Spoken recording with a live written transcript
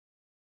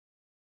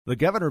The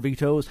governor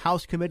vetoes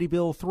House Committee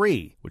Bill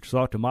 3, which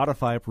sought to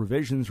modify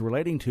provisions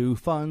relating to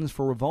funds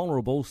for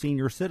vulnerable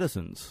senior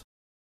citizens.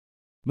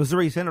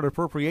 Missouri Senate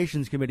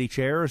Appropriations Committee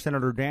Chair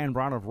Senator Dan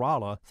Brown of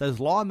R-Rolla says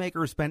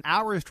lawmakers spent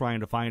hours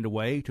trying to find a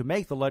way to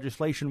make the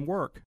legislation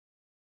work.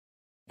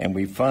 And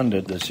we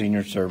funded the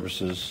senior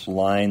services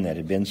line that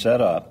had been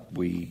set up.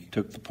 We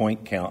took the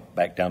point count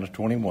back down to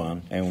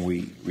 21, and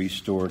we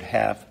restored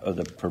half of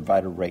the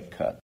provider rate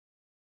cut.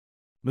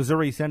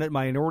 Missouri Senate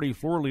Minority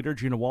Floor Leader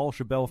Gina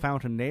Walsh of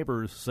D-Bellefontaine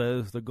Neighbors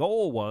says the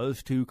goal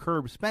was to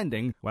curb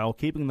spending while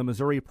keeping the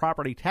Missouri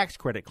Property Tax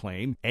Credit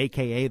claim,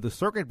 a.k.a. the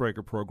Circuit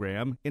Breaker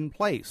program, in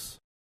place.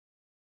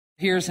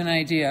 Here's an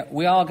idea.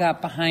 We all got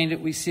behind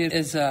it. We see it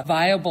as a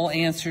viable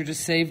answer to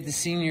save the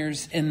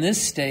seniors in this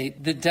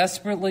state that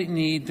desperately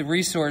need the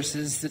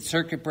resources that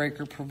Circuit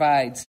Breaker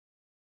provides.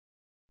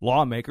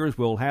 Lawmakers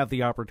will have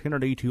the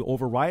opportunity to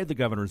override the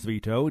governor's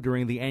veto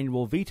during the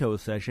annual veto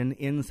session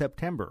in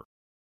September.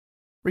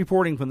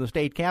 Reporting from the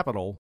state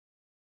capitol,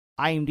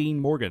 I'm Dean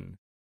Morgan.